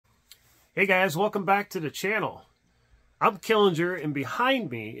Hey guys, welcome back to the channel. I'm Killinger, and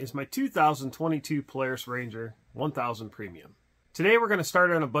behind me is my 2022 Polaris Ranger 1000 Premium. Today we're going to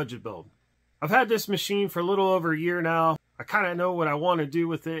start on a budget build. I've had this machine for a little over a year now. I kind of know what I want to do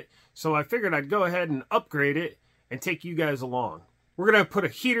with it, so I figured I'd go ahead and upgrade it and take you guys along. We're going to put a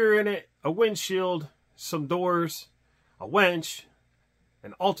heater in it, a windshield, some doors, a winch,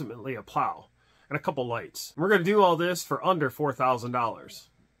 and ultimately a plow, and a couple lights. We're going to do all this for under $4,000.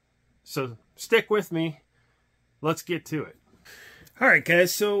 So stick with me. Let's get to it. All right,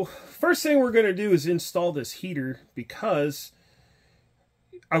 guys. So first thing we're going to do is install this heater, because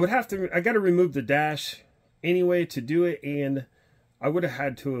I got to remove the dash anyway to do it, and I would have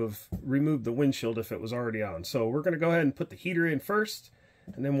had to have removed the windshield if it was already on. So we're going to go ahead and put the heater in first,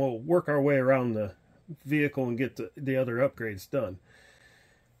 and then we'll work our way around the vehicle and get the other upgrades done.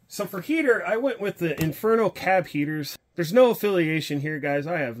 So for heater, I went with the Inferno Cab heaters. There's no affiliation here, guys.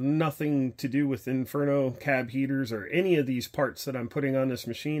 I have nothing to do with Inferno Cab heaters or any of these parts that I'm putting on this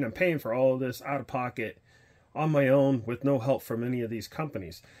machine. I'm paying for all of this out of pocket on my own with no help from any of these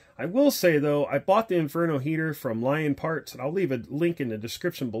companies. I will say, though, I bought the Inferno heater from Lion Parts, and I'll leave a link in the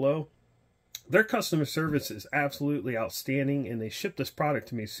description below. Their customer service is absolutely outstanding, and they ship this product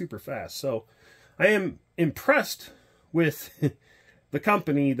to me super fast. So I am impressed with the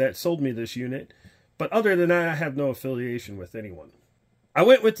company that sold me this unit. But other than that, I have no affiliation with anyone. I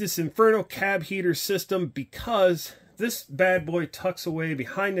went with this Inferno Cab heater system because this bad boy tucks away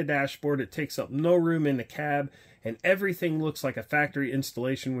behind the dashboard. It takes up no room in the cab, and everything looks like a factory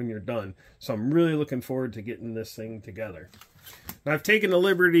installation when you're done. So I'm really looking forward to getting this thing together. Now, I've taken the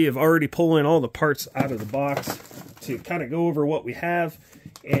liberty of already pulling all the parts out of the box to kind of go over what we have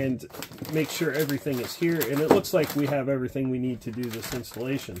and make sure everything is here. And it looks like we have everything we need to do this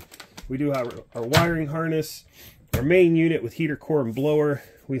installation. We do have our wiring harness, our main unit with heater core and blower.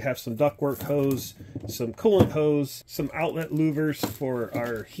 We have some ductwork hose, some coolant hose, some outlet louvers for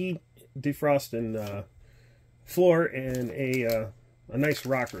our heat, defrost, and floor, and a nice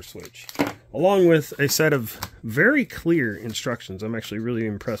rocker switch, along with a set of very clear instructions. I'm actually really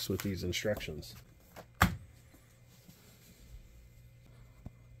impressed with these instructions.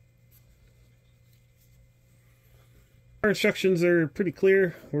 Our instructions are pretty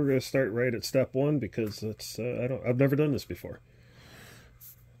clear. We're going to start right at step one because it's I've never done this before.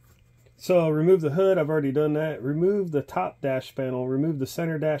 So remove the hood. I've already done that. Remove the top dash panel. Remove the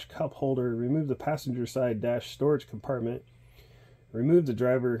center dash cup holder. Remove the passenger side dash storage compartment. Remove the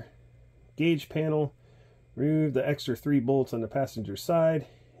driver gauge panel. Remove the extra 3 bolts on the passenger side,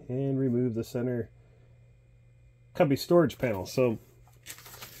 and remove the center cubby storage panel. So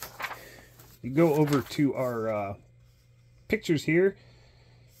you go over to our pictures here,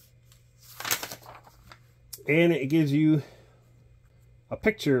 and it gives you a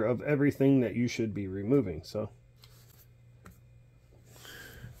picture of everything that you should be removing. So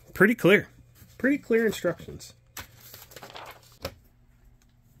pretty clear instructions.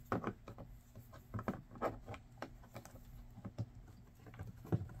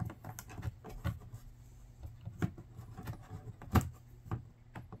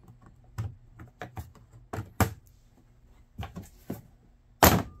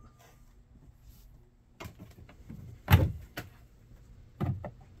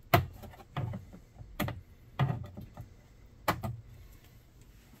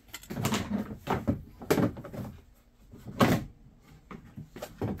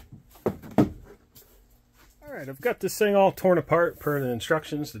 Alright, I've got this thing all torn apart per the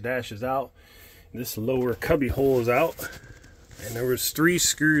instructions. The dash is out. This lower cubby hole is out. And there was 3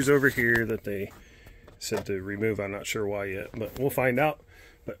 screws over here that they said to remove. I'm not sure why yet, but we'll find out.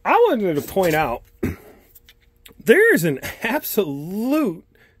 But I wanted to point out, there's an absolute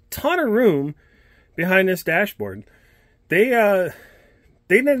ton of room behind this dashboard. They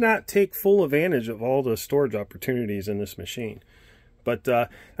did not take full advantage of all the storage opportunities in this machine. But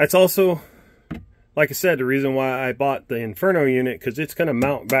that's also, like I said, the reason why I bought the Inferno unit, because it's going to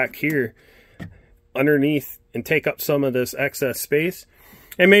mount back here underneath and take up some of this excess space.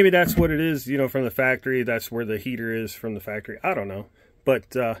 And maybe that's what it is, you know, from the factory. That's where the heater is from the factory. I don't know.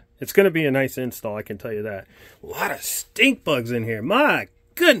 But it's going to be a nice install, I can tell you that. A lot of stink bugs in here. My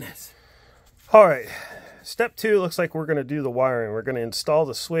goodness. All right. Step 2, looks like we're going to do the wiring. We're going to install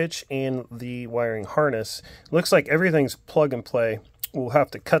the switch and the wiring harness. Looks like everything's plug and play. We'll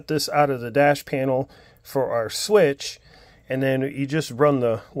have to cut this out of the dash panel for our switch, and then you just run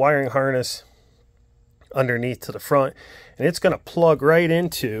the wiring harness underneath to the front, and it's going to plug right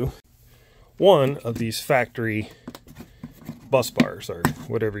into one of these factory bus bars, or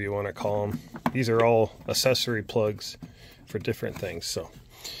whatever you want to call them. These are all accessory plugs for different things. So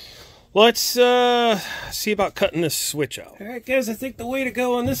Let's see about cutting this switch out. All right, guys, I think the way to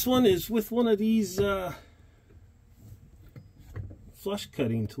go on this one is with one of these flush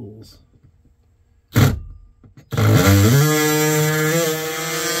cutting tools.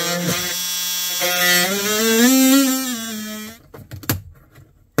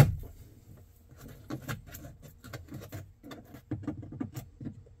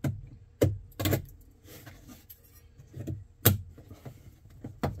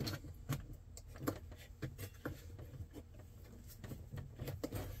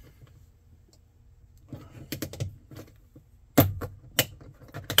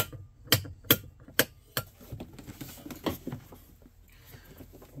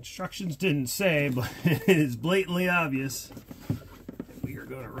 Instructions didn't say, but it is blatantly obvious that we are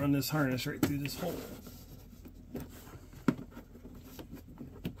going to run this harness right through this hole.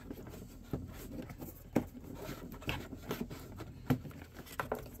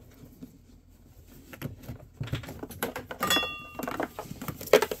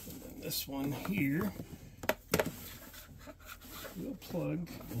 And this one here will plug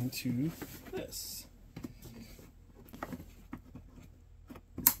into this.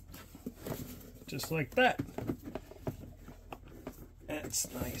 Just like that. That's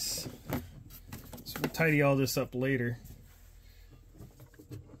nice. So we'll tidy all this up later.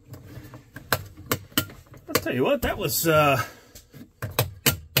 I'll tell you what, that was a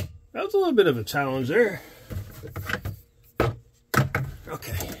little bit of a challenge there.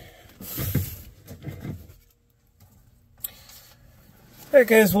 Okay. Alright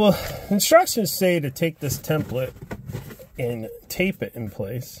guys, well, instructions say to take this template and tape it in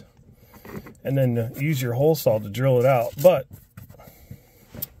place, and then use your hole saw to drill it out. But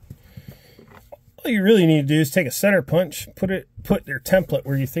all you really need to do is take a center punch, put your template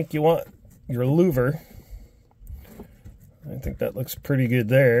where you think you want your louver. I think that looks pretty good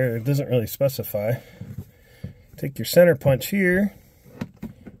there. It doesn't really specify. Take your center punch here,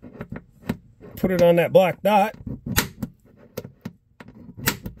 put it on that black dot.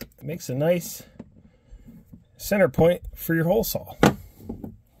 It makes a nice center point for your hole saw.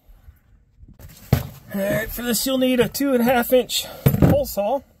 Alright, for this you'll need a 2.5 inch hole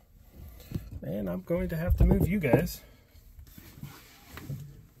saw, and I'm going to have to move you guys.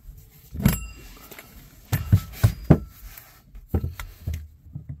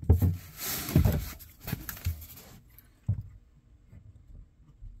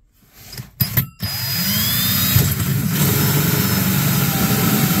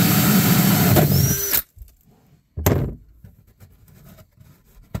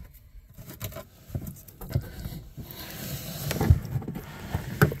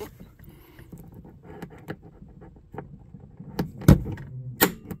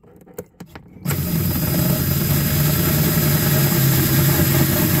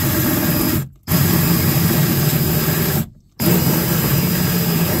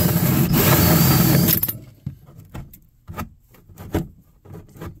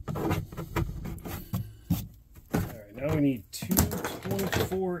 Now we need two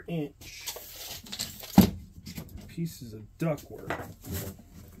 24-inch pieces of ductwork.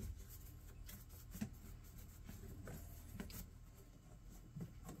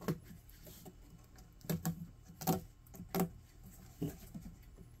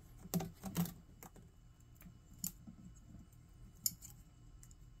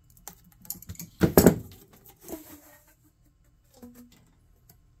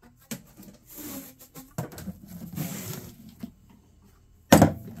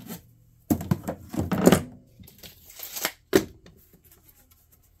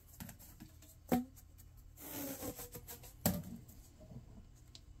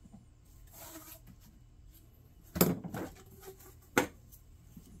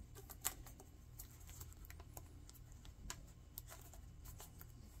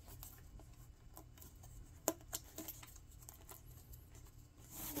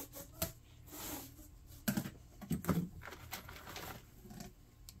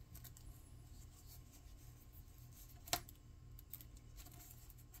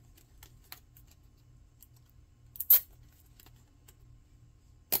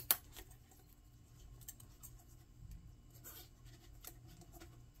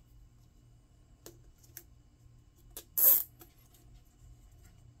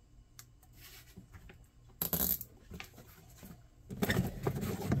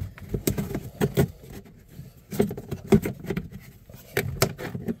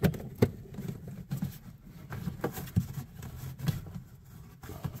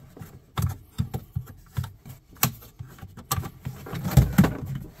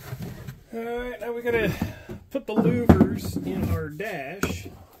 Alright, now we're going to put the louvers in our dash.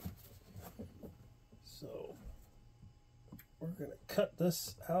 cut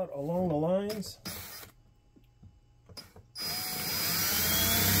this out along the lines.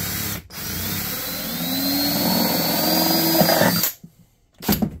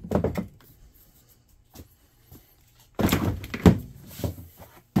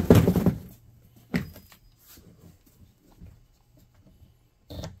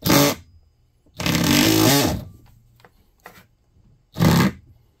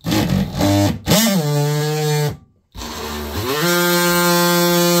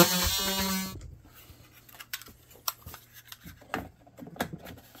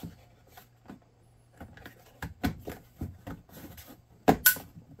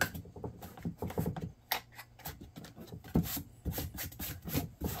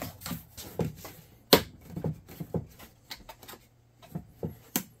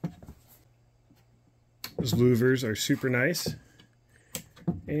 Those louvers are super nice,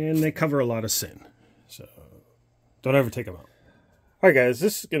 and they cover a lot of sin, so don't ever take them out. Alright guys,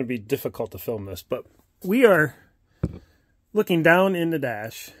 this is going to be difficult to film this, but we are looking down in the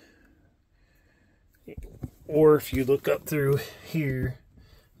dash, or if you look up through here,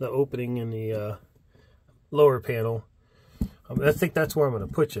 the opening in the lower panel, I think that's where I'm going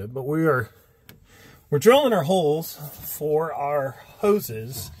to put you, but we're drilling our holes for our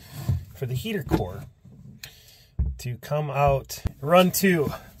hoses for the heater core to come out, run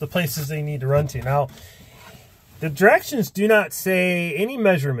to the places they need to run to. Now, the directions do not say any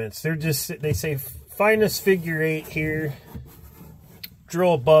measurements. They say find this figure 8 here,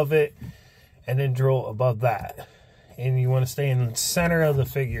 drill above it, and then drill above that. And you want to stay in the center of the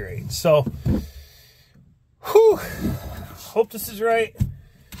figure 8. So, whew, hope this is right.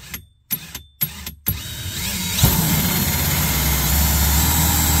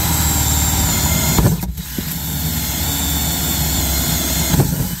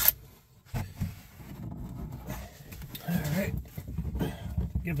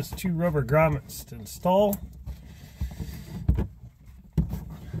 Give us 2 rubber grommets to install. I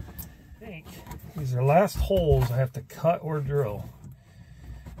think these are last holes I have to cut or drill.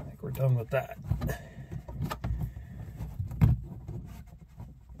 I think we're done with that.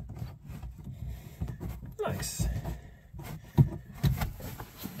 Nice.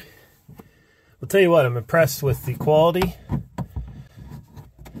 I'll tell you what, I'm impressed with the quality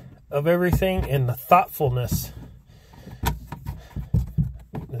of everything and the thoughtfulness.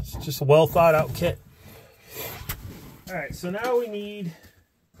 It's just a well thought out kit. Alright, so now we need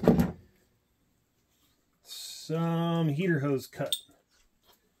some heater hose cut.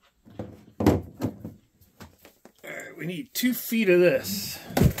 Alright, we need 2 feet of this.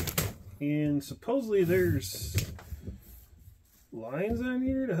 And supposedly there's lines on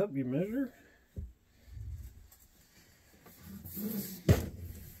here to help you measure.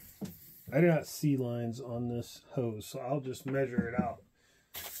 I do not see lines on this hose, so I'll just measure it out.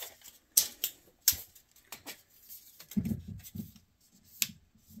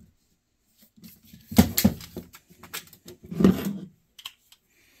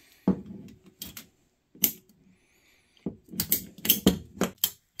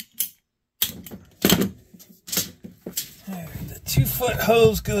 The 2-foot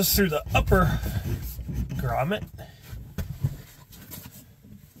hose goes through the upper grommet.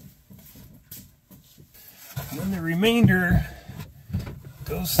 And then the remainder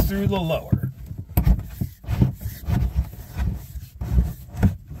goes through the lower.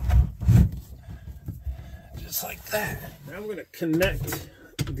 Just like that. Now I'm going to connect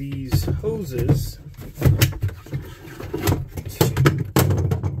these hoses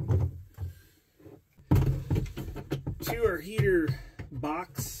to our heater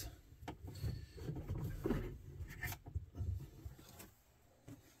box.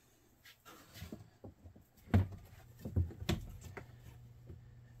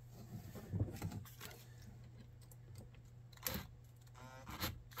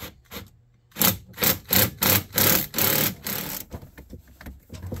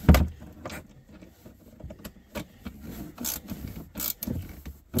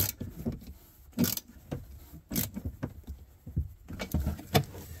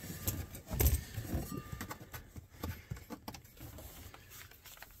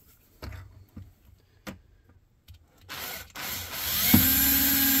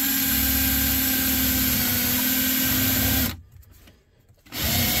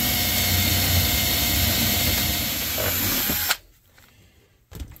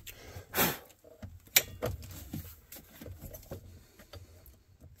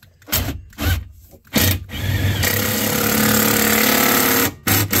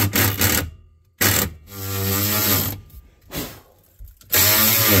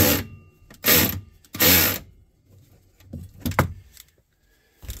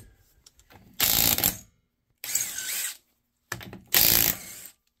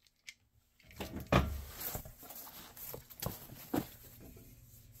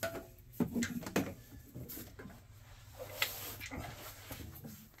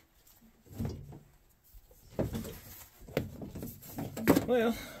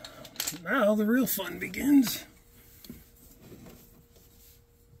 Well, now the real fun begins.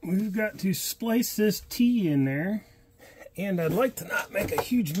 We've got to splice this T in there, and I'd like to not make a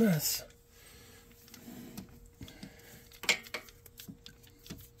huge mess.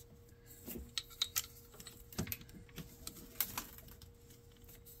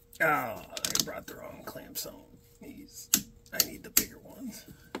 Oh, I brought the wrong clamps on these. I need the bigger ones.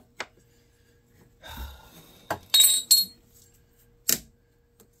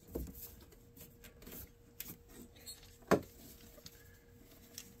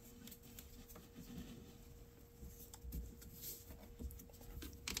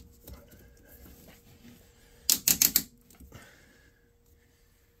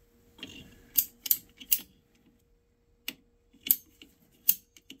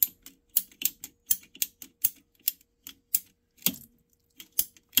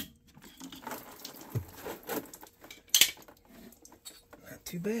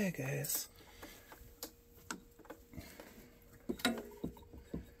 Too bad, guys.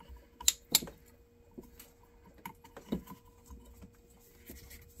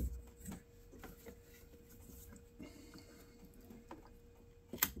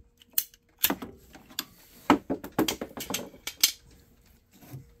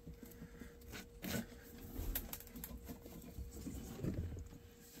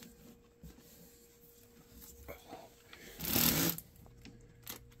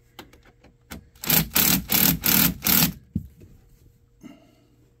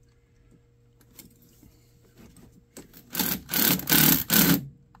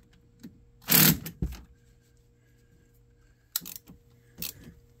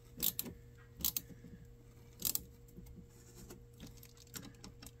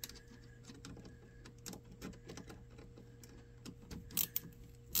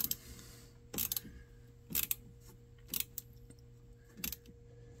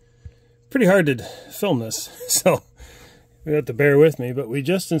 Pretty hard to film this, so you have to bear with me, but we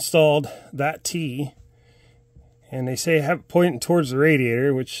just installed that T, and they say have it pointing towards the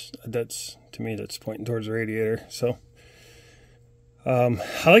radiator, which that's, to me, that's pointing towards the radiator. So I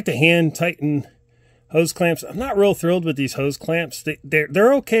like to hand tighten hose clamps. I'm not real thrilled with these hose clamps.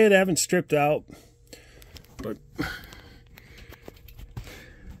 They're okay. They haven't stripped out, but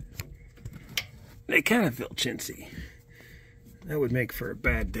they kind of feel chintzy. That would make for a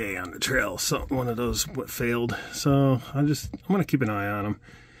bad day on the trail. So one of those what failed. So I'm gonna keep an eye on them.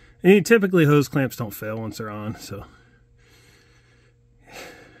 And typically hose clamps don't fail once they're on. So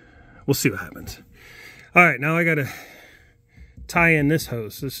we'll see what happens. All right, now I gotta tie in this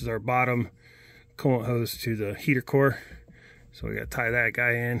hose. This is our bottom coolant hose to the heater core. So we gotta tie that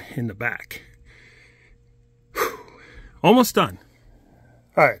guy in the back. Whew. Almost done.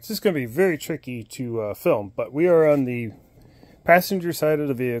 All right, this is gonna be very tricky to film, but we are on the passenger side of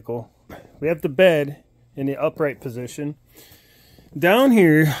the vehicle. We have the bed in the upright position. Down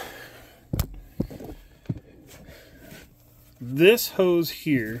here, this hose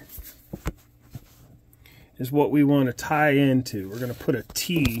here is what we want to tie into. We're going to put a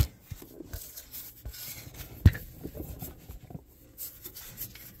T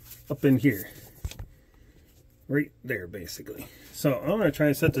up in here. Right there, basically. So I'm going to try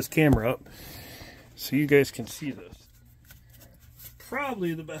and set this camera up so you guys can see this.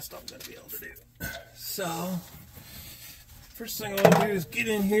 Probably the best I'm going to be able to do. So, first thing I want to do is get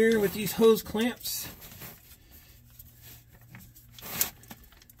in here with these hose clamps.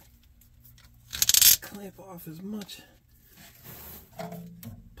 Clamp off as much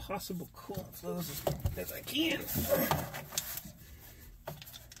possible coolant flows as I can.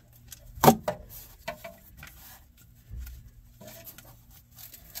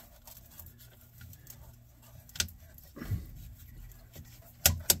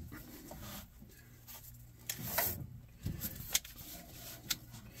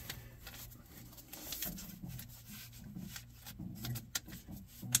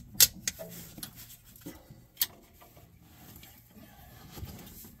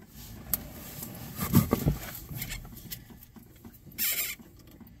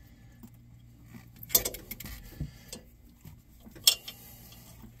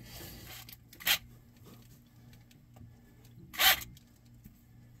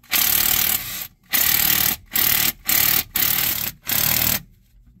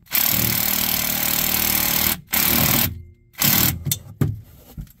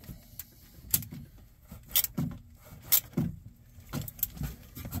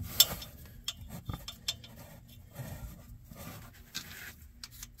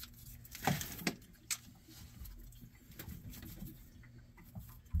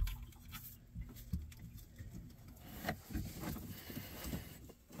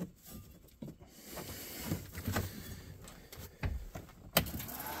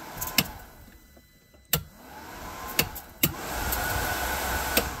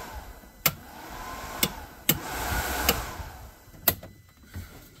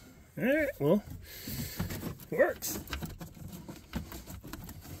 box.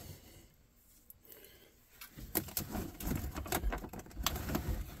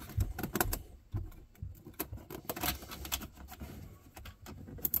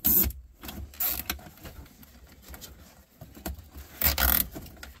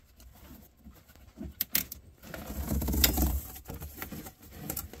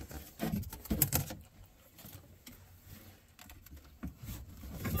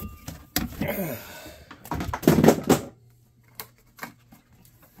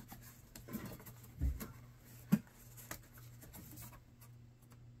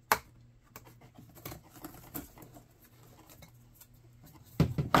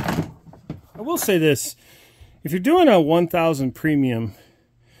 I will say this, if you're doing a 1000 premium,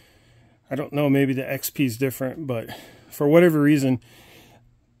 I don't know, maybe the XP is different, but for whatever reason,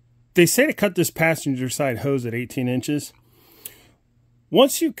 they say to cut this passenger side hose at 18 inches.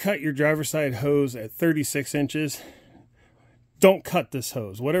 Once you cut your driver's side hose at 36 inches, don't cut this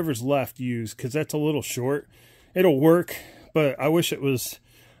hose. Whatever's left, use, because that's a little short. It'll work, but I wish I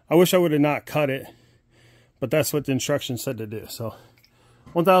would have not cut it, but that's what the instructions said to do. So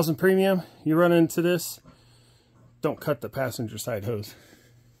 1000 premium, you run into this, don't cut the passenger side hose.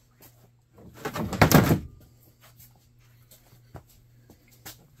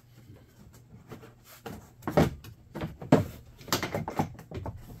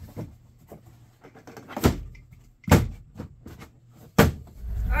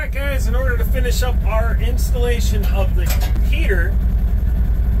 Alright guys, in order to finish up our installation of the heater,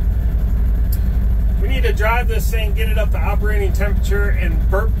 we need to drive this thing, get it up to operating temperature, and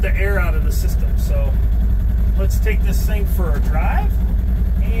burp the air out of the system. So let's take this thing for a drive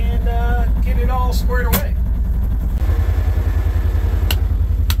and get it all squared away.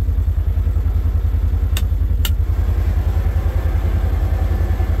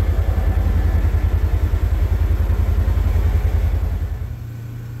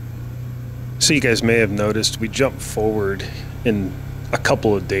 So you guys may have noticed we jumped forward in a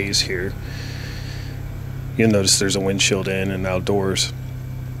couple of days here. You'll notice there's a windshield in and outdoors,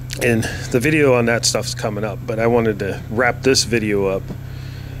 and the video on that stuff's coming up, but I wanted to wrap this video up,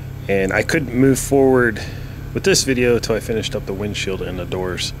 and I couldn't move forward with this video until I finished up the windshield and the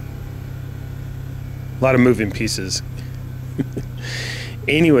doors. A lot of moving pieces.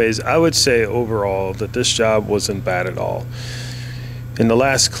 Anyways, I would say overall that this job wasn't bad at all. In the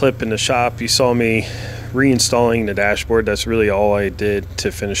last clip in the shop, you saw me reinstalling the dashboard. That's really all I did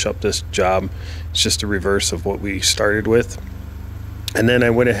to finish up this job. It's just a reverse of what we started with. And then I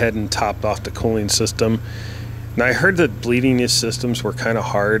went ahead and topped off the cooling system. Now I heard that bleeding these systems were kind of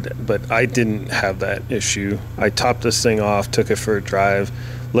hard, but I didn't have that issue. I topped this thing off, took it for a drive,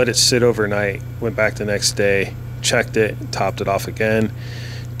 let it sit overnight, went back the next day, checked it, topped it off again,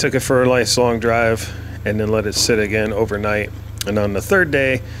 took it for a nice long drive, and then let it sit again overnight. And on the third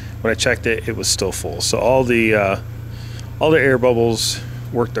day, when I checked it, it was still full. So all the air bubbles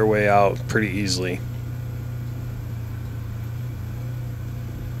worked their way out pretty easily.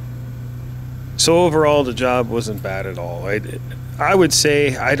 So overall, the job wasn't bad at all. I would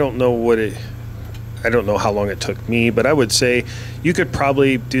say, I don't know how long it took me, but I would say you could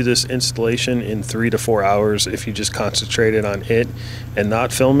probably do this installation in 3 to 4 hours if you just concentrated on it and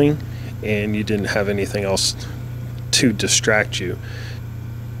not filming, and you didn't have anything else to distract you.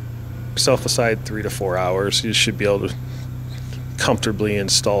 Self aside 3 to 4 hours, you should be able to comfortably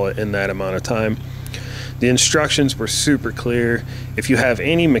install it in that amount of time. The instructions were super clear. If you have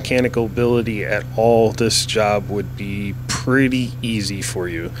any mechanical ability at all, this job would be pretty easy for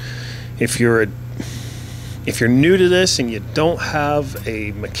you. If you're new to this and you don't have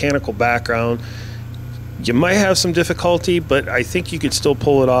a mechanical background, you might have some difficulty, but I think you could still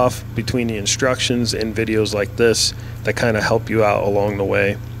pull it off between the instructions and videos like this that kind of help you out along the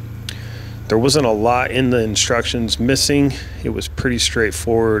way. There wasn't a lot in the instructions missing. It was pretty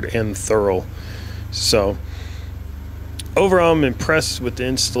straightforward and thorough. So overall, I'm impressed with the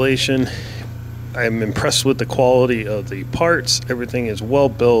installation. I'm impressed with the quality of the parts. Everything is well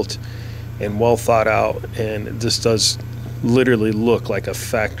built and well thought out, and this does literally look like a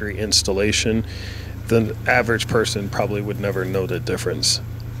factory installation. The average person probably would never know the difference.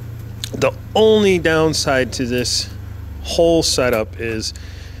 The only downside to this whole setup is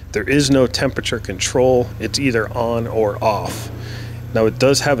there is no temperature control. It's either on or off. Now it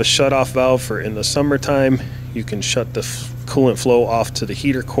does have a shut-off valve for in the summertime. You can shut the coolant flow off to the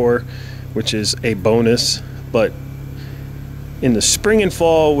heater core, which is a bonus. But in the spring and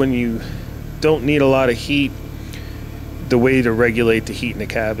fall, when you don't need a lot of heat, the way to regulate the heat in the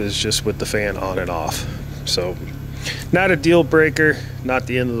cab is just with the fan on and off. So Not a deal breaker, not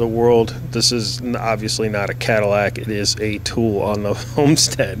the end of the world. This is obviously not a Cadillac. It is a tool on the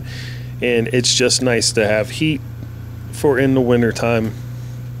homestead. And it's just nice to have heat for in the winter time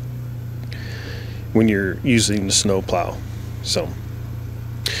when you're using the snow plow. So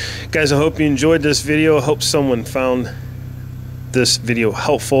guys, I hope you enjoyed this video. I hope someone found this video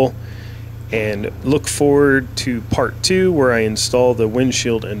helpful, and look forward to part 2 where I install the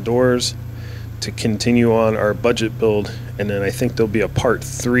windshield and doors to continue on our budget build, and then I think there'll be a part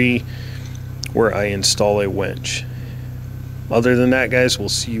 3 where I install a winch. Other than that, guys, we'll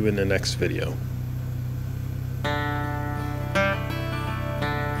see you in the next video.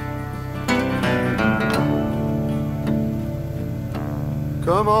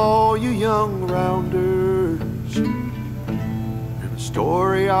 Come all you young rounders, and a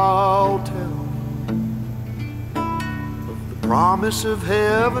story I'll tell of the promise of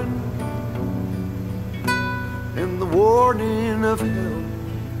heaven and the warning of hell.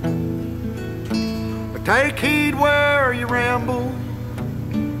 But take heed where you ramble,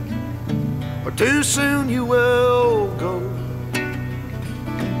 or too soon you will go.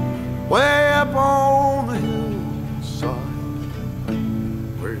 Way up on the hillside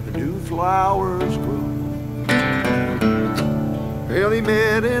where the new flowers grow. Well, he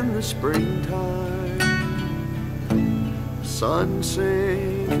met in the springtime, the sun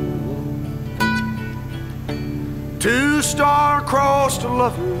sinking low. Two star-crossed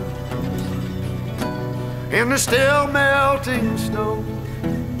lovers in the still melting snow,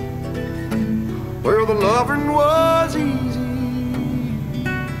 where the loving was easy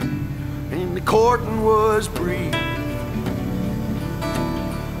and the courting was brief.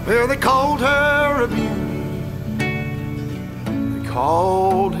 Well, they called her a beauty, they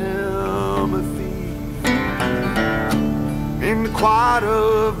called him a thief. In the quiet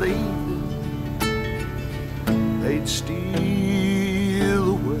of the evening, they'd steal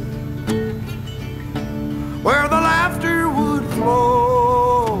away, where the laughter would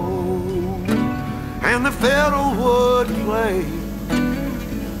flow and the fiddle would play.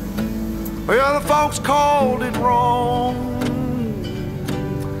 Well, the folks called it wrong,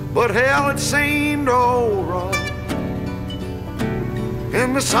 but hell, it seemed alright.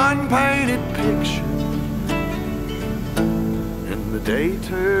 In the sun-painted picture, and the day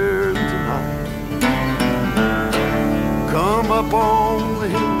turned to night. Come up on the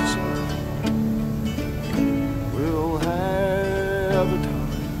hillside, we'll have a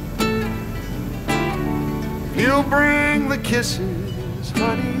time. You'll bring the kisses,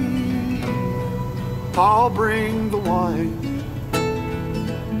 honey, I'll bring the wine.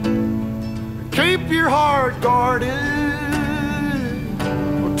 Keep your heart guarded,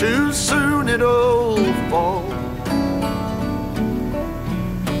 or too soon it'll fall.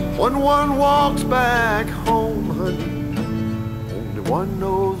 When one walks back home, honey, only one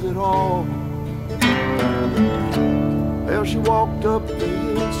knows it all. Well, she walked up the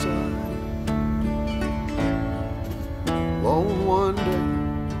hillside alone one day,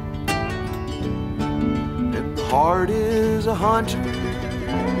 and the heart is a hunter,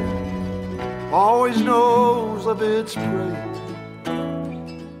 always knows of its prey.